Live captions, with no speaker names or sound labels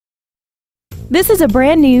This is a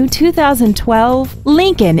brand new 2012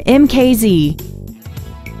 Lincoln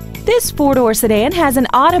MKZ. This four-door sedan has an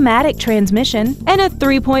automatic transmission and a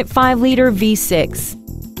 3.5-liter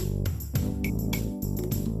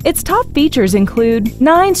V6. Its top features include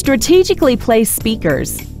 9 strategically placed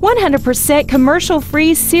speakers, 100%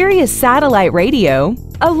 commercial-free Sirius satellite radio,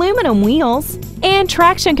 aluminum wheels, and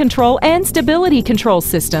traction control and stability control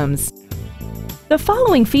systems. The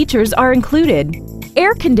following features are included: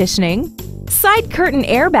 air conditioning, side curtain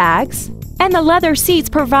airbags, and the leather seats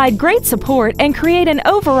provide great support and create an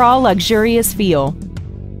overall luxurious feel.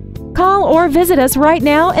 Call or visit us right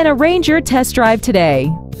now and arrange your test drive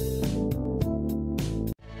today.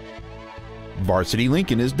 Varsity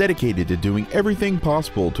Lincoln is dedicated to doing everything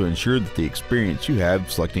possible to ensure that the experience you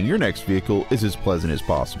have selecting your next vehicle is as pleasant as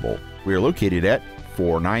possible. We are located at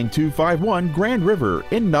 49251 Grand River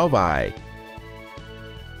in Novi.